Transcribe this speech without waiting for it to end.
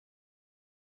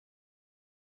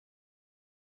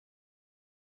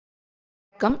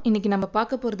இன்னைக்கு நம்ம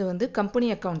பார்க்க போகிறது வந்து company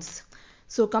accounts.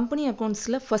 So company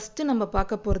அக்கௌண்ட்ஸில் first நம்ம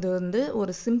பார்க்க போகிறது வந்து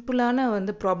ஒரு சிம்பிளான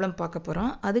வந்து ப்ராப்ளம் பார்க்க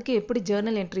போகிறோம். அதுக்கு எப்படி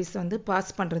ஜேர்னல் என்ட்ரிஸ் வந்து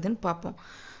பாஸ் பண்ணுறதுன்னு பார்ப்போம்.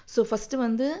 ஸோ ஃபஸ்ட்டு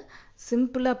வந்து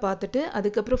சிம்பிளாக பார்த்துட்டு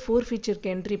அதுக்கப்புறம் ஃபோர் ஃபீச்சருக்கு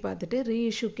என்ட்ரி பார்த்துட்டு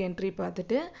ரீஇஷ்யூக்கு என்ட்ரி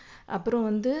பார்த்துட்டு அப்புறம்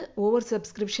வந்து ஓவர்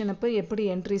சப்ஸ்கிரிப்ஷன் அப்போ எப்படி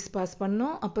என்ட்ரிஸ் பாஸ்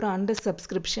பண்ணணும், அப்புறம் அண்டர்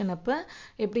சப்ஸ்கிரிப்ஷன் அப்போ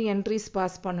எப்படி என்ட்ரிஸ்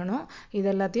பாஸ் பண்ணணும், இது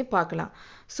எல்லாத்தையும் பார்க்கலாம்.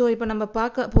 ஸோ இப்போ நம்ம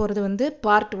பார்க்க போகிறது வந்து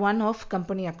part 1 of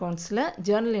company அக்கௌண்ட்ஸில்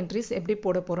Journal entries எப்படி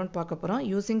போட போகிறோம்னு பார்க்க போகிறோம்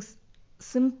using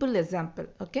simple example.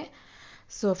 Okay,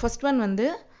 so first one வந்து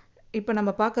இப்போ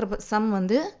நம்ம பார்க்குற சம்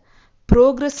வந்து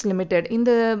ப்ரோக்ரஸ் லிமிடெட்.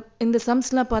 இந்த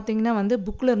சம்ஸ்லாம் பார்த்தீங்கன்னா வந்து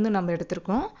புக்கில் இருந்து நம்ம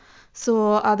எடுத்திருக்கோம். ஸோ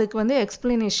அதுக்கு வந்து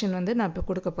எக்ஸ்பிளனேஷன் வந்து நான் இப்போ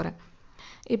கொடுக்க போகிறேன்.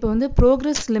 இப்போ வந்து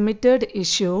progress limited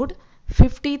issued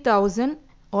 50,000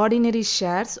 ordinary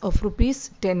shares of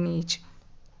 ₹10 each,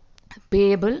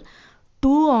 payable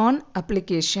 2 on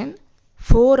application,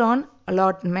 4 on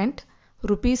allotment,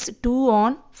 ₹2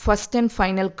 on first and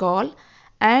final call,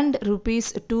 and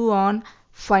 ₹2 on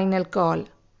final call.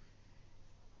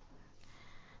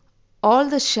 All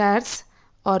the shares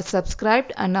are subscribed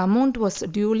and amount was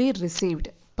duly received.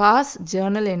 Pass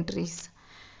journal entries.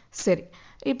 சரி,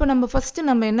 இப்போ நம்ம first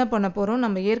நம்ம என்ன பண்ண போகிறோம்,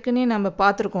 நம்ம ஏற்கனவே நம்ம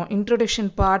பார்த்துருக்கோம் இன்ட்ரோடக்ஷன்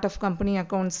பார்ட் ஆஃப் கம்பெனி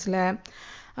அக்கௌண்ட்ஸில்.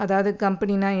 அதாவது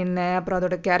கம்பெனினா என்ன, அப்புறம்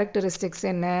அதோட கேரக்டரிஸ்டிக்ஸ்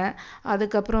என்ன,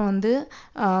 அதுக்கப்புறம் வந்து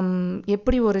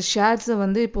எப்படி ஒரு ஷேர்ஸை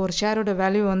வந்து இப்போ ஒரு ஷேரோட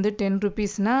வேல்யூ வந்து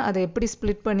 ₹10 அதை எப்படி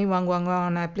ஸ்ப்ளிட் பண்ணி வாங்குவாங்க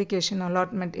ஆன் அப்ளிகேஷன்,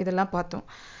 அலாட்மெண்ட், இதெல்லாம் பார்த்தோம்.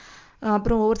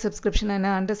 அப்புறம் ஓவர் சப்ஸ்கிரிப்ஷன்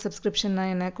என்ன, அண்டர் சப்ஸ்கிரிப்ஷன்னா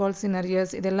என்ன, கால்ஸ் இன்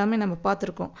அரியர்ஸ், இது எல்லாமே நம்ம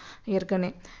பார்த்துருக்கோம் ஏற்கனவே.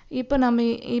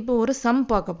 இப்போ ஒரு சம்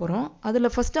பார்க்க போகிறோம்.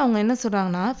 அதில் ஃபஸ்ட்டு அவங்க என்ன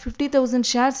சொல்கிறாங்கன்னா 50,000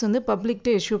 ஷேர்ஸ் வந்து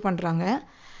பப்ளிக்கிட்ட இஷ்யூ பண்ணுறாங்க.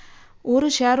 ஒரு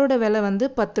ஷேரோட விலை வந்து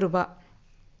 ₹10.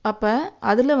 அப்போ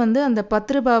அதில் வந்து அந்த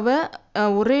 ₹10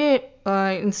 ஒரே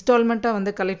இன்ஸ்டால்மெண்ட்டாக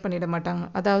வந்து கலெக்ட் பண்ணிட மாட்டாங்க.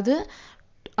 அதாவது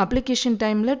அப்ளிகேஷன்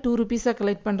டைமில் ₹2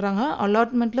 கலெக்ட் பண்ணுறாங்க,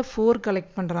 அலாட்மெண்ட்டில் 4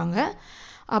 கலெக்ட் பண்ணுறாங்க,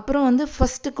 அப்புறம் வந்து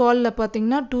ஃபஸ்ட்டு காலில்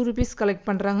பார்த்தீங்கன்னா ₹2 கலெக்ட்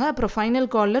பண்ணுறாங்க, அப்புறம் ஃபைனல்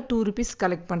காலில் ₹2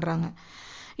 கலெக்ட் பண்ணுறாங்க.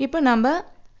 இப்போ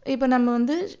நம்ம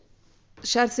வந்து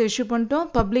ஷேர்ஸ் இஷ்யூ பண்ணிட்டோம்,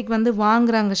 பப்ளிக் வந்து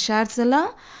வாங்குறாங்க ஷேர்ஸ் எல்லாம்.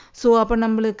 ஸோ அப்போ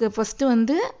நம்மளுக்கு ஃபஸ்ட்டு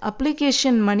வந்து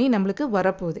அப்ளிகேஷன் மணி நம்மளுக்கு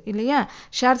வரப்போகுது இல்லையா,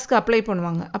 ஷேர்ஸ்க்கு அப்ளை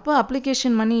பண்ணுவாங்க. அப்போ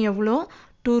அப்ளிகேஷன் மணி எவ்வளோ,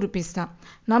 ₹2 தான்.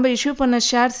 நம்ம இஷ்யூ பண்ண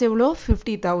ஷேர்ஸ் எவ்வளோ,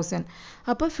 50,000.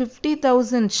 அப்போ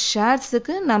 50,000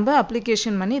 ஷேர்ஸுக்கு நம்ம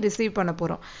அப்ளிகேஷன் மணி ரிசீவ் பண்ண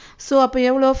போகிறோம். ஸோ அப்போ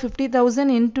எவ்வளோ, 50,000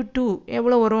 into 2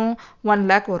 எவ்வளோ வரும், 1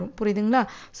 lakh வரும். புரியுதுங்களா?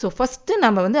 ஸோ ஃபஸ்ட்டு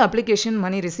நம்ம வந்து அப்ளிகேஷன்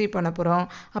மணி ரிசீவ் பண்ண போகிறோம்.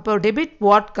 அப்போ டெபிட்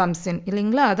வாட் கம்ஸ் இன்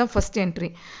இல்லைங்களா, அதான் ஃபஸ்ட் என்ட்ரி.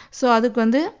 ஸோ அதுக்கு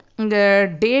வந்து இந்த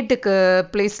டேட்டுக்கு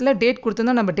பிளேஸில் டேட்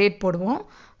கொடுத்துருந்தா நம்ம டேட் போடுவோம்.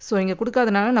 ஸோ இங்கே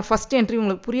கொடுக்காதனால நான் ஃபஸ்ட் என்ட்ரி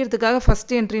உங்களுக்கு புரியறதுக்காக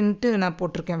ஃபஸ்ட் என்ட்ரின்ட்டு நான்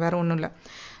போட்டிருக்கேன், வேறு ஒன்றும் இல்லை.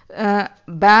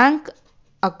 Bank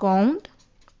account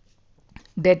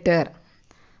deter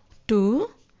to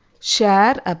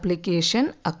share application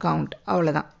account,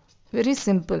 அவ்வளோதான். Very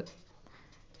simple.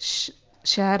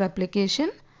 Share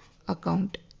application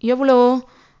account எவ்வளோ,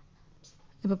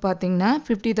 இப்போ பார்த்தீங்கன்னா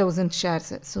 50,000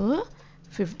 ஷேர்ஸு. ஸோ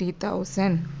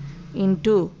 50,000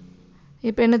 into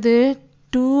இப்போ என்னது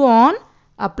 2 on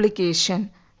application.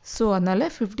 ஸோ அதனால்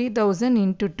 50,000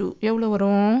 into 2 எவ்வளோ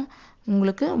வரும்,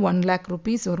 உங்களுக்கு ₹1 lakh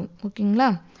வரும். ஓகேங்களா,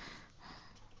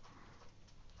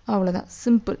 அவ்வளோதான்,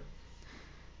 சிம்பிள்.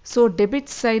 ஸோ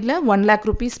டெபிட் சைடில் ₹1 lakh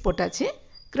போட்டாச்சு,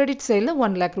 கிரெடிட் சைடில்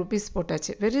 ₹1 lakh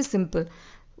போட்டாச்சு. Very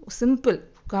simple.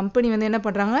 கம்பெனி வந்து என்ன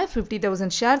பண்ணுறாங்க,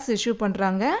 50,000 ஷேர்ஸ் இஷ்யூ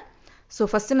பண்ணுறாங்க. ஸோ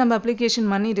ஃபஸ்ட்டு நம்ம அப்ளிகேஷன்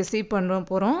மணி ரிசீவ்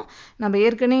போகிறோம். நம்ம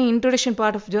ஏற்கனவே இன்ட்ரோடக்ஷன்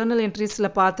பார்ட் ஆஃப் ஜேர்னல்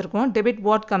என்ட்ரிஸில் பார்த்துருக்கோம். Debit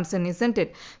what comes in, isn't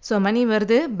it? So மணி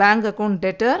வருது, bank account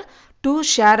deter to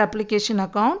share application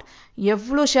account.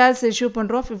 எவ்வளோ ஷேர்ஸ் இஷ்யூ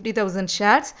பண்ணுறோம், 50,000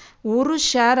 ஷேர்ஸ். ஒரு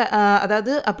ஷேர்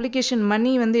அதாவது அப்ளிகேஷன்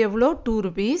மணி வந்து எவ்வளோ,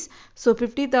 ₹2. So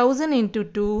 50,000 into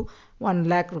 2 ₹1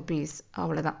 lakh.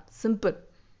 அவ்வளோதான், சிம்பிள்.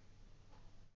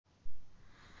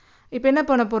 இப்போ என்ன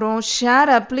பண்ண போகிறோம், ஷேர்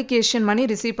அப்ளிகேஷன் மணி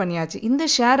ரிசீவ் பண்ணியாச்சு. இந்த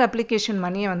ஷேர் அப்ளிகேஷன்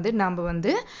மணியை வந்து நம்ம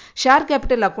வந்து ஷேர்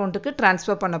கேபிட்டல் அக்கௌண்ட்டுக்கு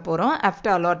ட்ரான்ஸ்ஃபர் பண்ண போகிறோம்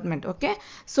ஆஃப்டர் அலாட்மெண்ட். ஓகே,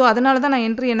 ஸோ அதனால தான் நான்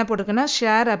என்ட்ரி என்ன போட்டிருக்கேன்னா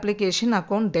share application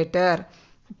account deter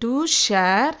to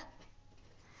share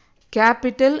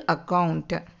capital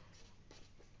account.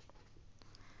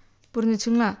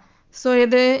 புரிஞ்சுச்சுங்களா? So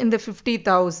இது இந்த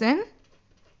 50,000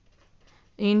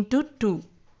 into 2.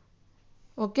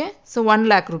 Okay, so ₹1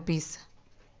 lakh.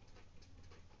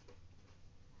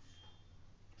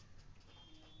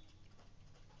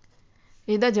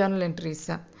 இதுதான் ஜேர்னல்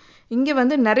என்ட்ரிஸா. இங்கே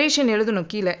வந்து நரேஷன் எழுதணும்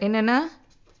கீழே, என்னென்னா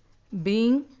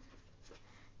being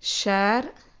share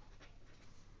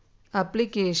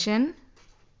application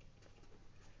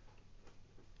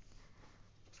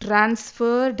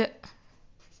transferred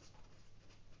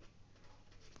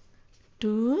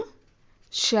to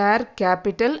share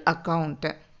capital account.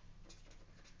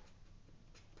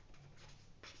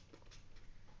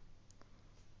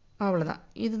 அவ்வளோதான்.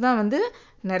 இதுதான் வந்து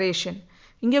நரேஷன்.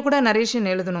 இங்கே கூட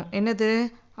நரேஷன் எழுதணும். என்னது?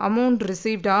 Amount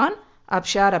received on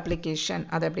share application.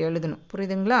 அதை அப்படி எழுதணும்.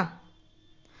 புரியுதுங்களா?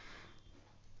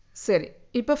 சரி,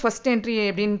 இப்போ ஃபஸ்ட் என்ட்ரி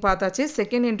எப்படின்னு பார்த்தாச்சு.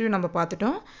 செகண்ட் என்ட்ரியும் நம்ம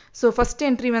பார்த்துட்டோம். ஸோ ஃபஸ்ட்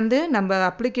என்ட்ரி வந்து நம்ம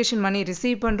அப்ளிகேஷன் மணி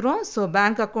ரிசீவ் பண்ணுறோம். So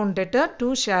bank account deter to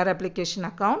share application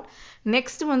account.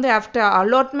 Next வந்து ஆஃப்டர்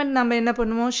அலாட்மெண்ட் நம்ம என்ன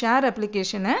பண்ணுவோம்? ஷேர்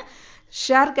அப்ளிகேஷனை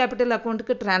ஷேர் கேபிட்டல்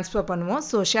அக்கௌண்ட்டுக்கு ட்ரான்ஸ்ஃபர் பண்ணுவோம்.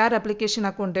 So share application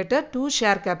account deter to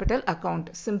share capital account.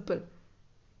 Simple.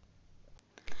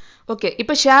 Okay,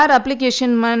 இப்போ ஷேர்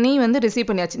அப்ளிகேஷன் மணி வந்து ரிசீவ்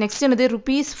பண்ணியாச்சு. நெக்ஸ்ட் என்னது?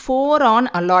 ₹4 ஆன்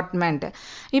அலாட்மெண்ட்.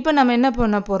 இப்போ நம்ம என்ன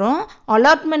பண்ண போகிறோம்?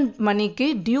 அலாட்மெண்ட் மணிக்கு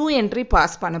டியூ என்ட்ரி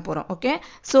பாஸ் பண்ண போகிறோம். ஓகே,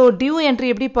 ஸோ டியூ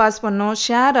என்ட்ரி எப்படி பாஸ் பண்ணோம்?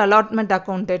 Share allotment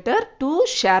account deter to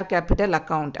share capital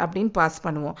account அப்படின்னு பாஸ்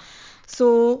பண்ணுவோம். ஸோ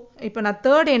இப்போ நான்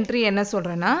தேர்ட் என்ட்ரி என்ன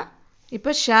சொல்கிறேன்னா,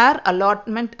 இப்போ share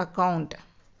allotment account,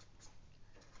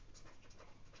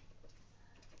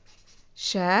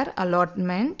 share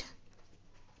allotment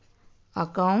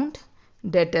account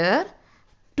debtor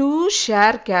to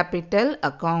share capital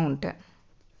account.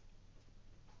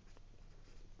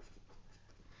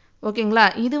 ஓகேங்களா?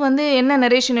 இது வந்து என்ன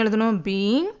நரேஷன் எழுதணும்?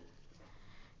 being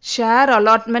share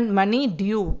allotment money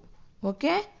due.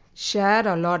 Okay, share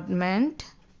allotment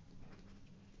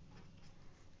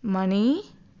money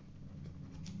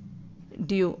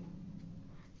due.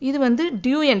 இது வந்து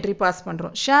டியூ என்ட்ரி பாஸ்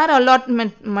பண்ணுறோம். ஷேர்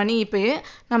அலாட்மெண்ட் மணி இப்போ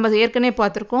நம்ம ஏற்கனவே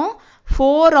பார்த்துருக்கோம்.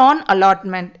 4 ஆன்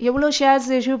அலாட்மெண்ட். எவ்வளோ ஷேர்ஸ்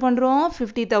இஷ்யூ பண்ணுறோம்?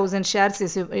 50,000 ஷேர்ஸ்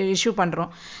இஷ்யூ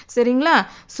பண்ணுறோம். சரிங்களா?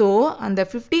 ஸோ அந்த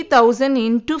 50,000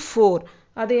 இன்ட்டு 4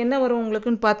 அது என்ன வரும்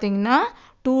உங்களுக்குன்னு பார்த்தீங்கன்னா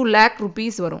 2 lakh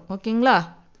rupees வரும். ஓகேங்களா?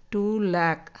 2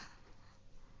 lakh.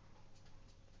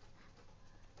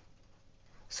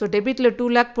 ஸோ டெபிட்டில் 2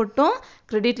 lakh போட்டோம்,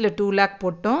 கிரெடிட்டில் 2 lakh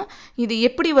போட்டோம். இது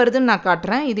எப்படி வருதுன்னு நான்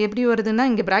காட்டுறேன். இது எப்படி வருதுன்னா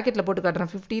இங்கே ப்ராக்கெட்டில் போட்டு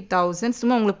காட்டுறேன். 50,000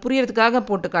 சும்மா உங்களுக்கு புரியறதுக்காக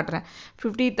போட்டு காட்டுறேன்.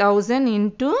 50,000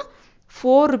 இன்ட்டு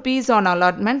 4 rupees ஆன்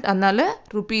அலாட்மெண்ட், அதனால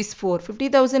 ₹4.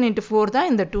 50,000 இன்ட்டு 4 தான்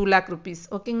இந்த 2 lakh rupees.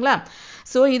 ஓகேங்களா?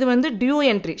 ஸோ இது வந்து due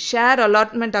entry, share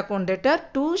allotment account deter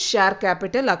to share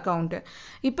capital account.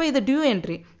 இப்போ இது டியூ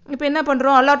என்ட்ரி. இப்போ என்ன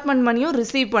பண்ணுறோம்? அலாட்மெண்ட் மணியும்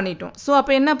ரிசீவ் பண்ணிட்டோம். ஸோ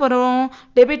அப்போ என்ன பண்ணுறோம்?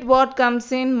 Debit what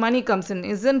comes in, money comes in,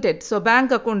 isn't it? So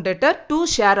bank account deter to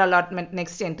share allotment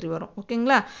next entry வரும்.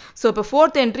 ஓகேங்களா? ஸோ இப்போ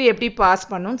ஃபோர்த் என்ட்ரி எப்படி பாஸ்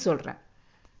பண்ணணும்னு சொல்கிறேன்.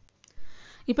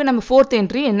 இப்போ நம்ம ஃபோர்த்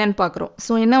என்ட்ரி என்னன்னு பார்க்குறோம்.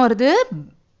 ஸோ என்ன வருது?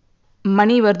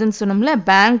 மணி வருதுன்னு சொன்னோம்ல,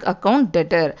 bank account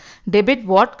deter. Debit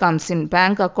what comes in,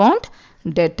 bank account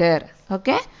deter.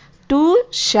 Okay, to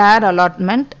share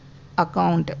allotment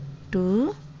account, to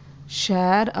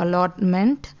share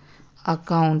allotment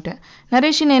account.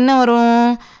 Narration என்ன வரும்?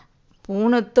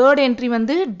 போன தேர்ட் என்ட்ரி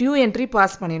வந்து டியூ என்ட்ரி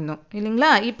பாஸ் பண்ணியிருந்தோம்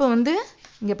இல்லைங்களா? இப்போ வந்து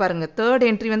இங்கே பாருங்கள், தேர்ட்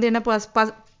என்ட்ரி வந்து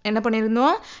என்ன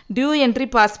பண்ணியிருந்தோம்? டியூ என்ட்ரி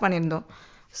பாஸ் பண்ணியிருந்தோம்.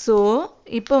 ஸோ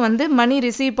இப்போ வந்து மணி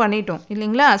ரிசீவ் பண்ணிட்டோம்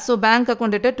இல்லைங்களா? So bank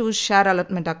account deter to share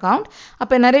allotment account.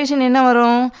 அப்போ நரேஷன் என்ன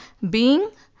வரும்? Being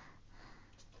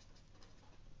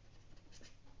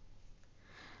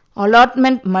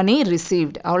allotment money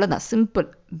received. அவ்வளோதான், simple.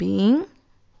 being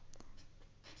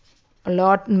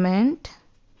allotment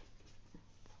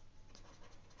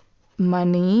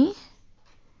money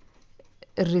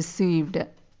received.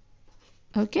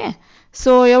 Okay,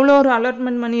 so எவ்வளோ ஒரு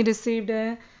allotment money received?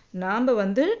 நாம்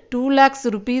வந்து 2 lakhs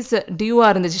rupees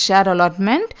டியூவாக இருந்துச்சு ஷேர்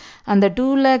அலாட்மெண்ட். அந்த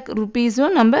 2 lakh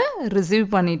rupeesம் நம்ம ரிசீவ்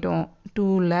பண்ணிட்டோம். 2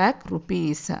 lakh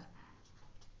rupees.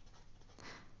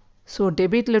 ஸோ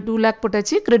டெபிட்டில் 2 lakh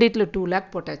போட்டாச்சு, கிரெடிட்டில் 2 lakh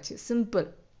போட்டாச்சு. சிம்பிள்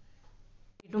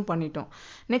பண்ணிட்டோம்.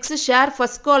 நெக்ஸ்ட் ஷேர்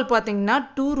ஃபர்ஸ்ட் கால் பார்த்தீங்கன்னா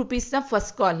 2 rupees தான்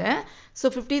ஃபர்ஸ்ட் காலு. So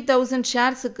 50,000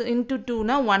 ஷேர்ஸுக்கு into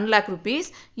 2னா 1 lakh rupees.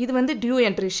 இது வந்து due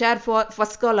entry, share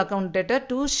first call account deter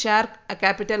to share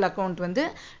capital account வந்து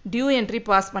டியூ என்ட்ரி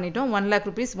பாஸ் பண்ணிட்டோம். 1 lakh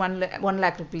rupees, 1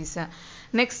 lakh rupees.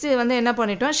 Next வந்து என்ன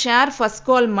பண்ணிட்டோம்? ஷேர் ஃபர்ஸ்ட்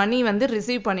கால் மணி வந்து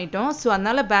ரிசீவ் பண்ணிட்டோம். ஸோ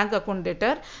அதனால bank account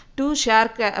deter to share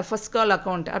first call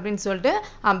account அப்படின்னு சொல்லிட்டு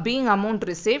பீங் அமௌண்ட்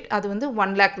ரிசீவ்ட், அது வந்து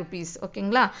 1 lakh rupees.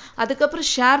 ஓகேங்களா? அதுக்கப்புறம்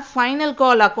ஷேர் ஃபைனல்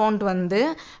கால் அக்கௌண்ட் வந்து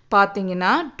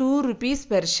பார்த்தீங்கன்னா 2 rupees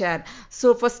per share. So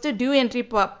first due entry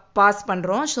pass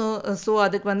பண்ணுறோம். ஸோ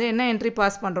அதுக்கு வந்து என்ன என்ட்ரி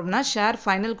பாஸ் பண்ணுறோம்னா share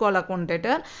final call account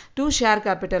deter to share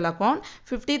capital account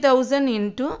 50,000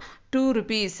 into 2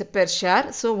 rupees per share.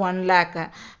 So 1 lakh.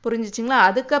 புரிஞ்சிச்சிங்களா?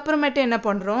 அதுக்கப்புறமேட்டு என்ன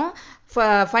பண்ணுறோம்?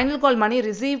 ஃபைனல் கால் மணி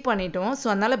ரிசீவ் பண்ணிட்டோம். ஸோ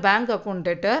அதனால் bank account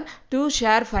deter to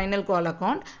share final call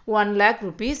account 1 lakh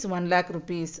rupees, 1 lakh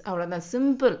rupees. அவ்வளோதான்,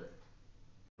 simple.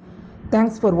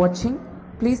 Thanks for watching.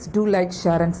 Please do like,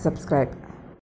 share and subscribe.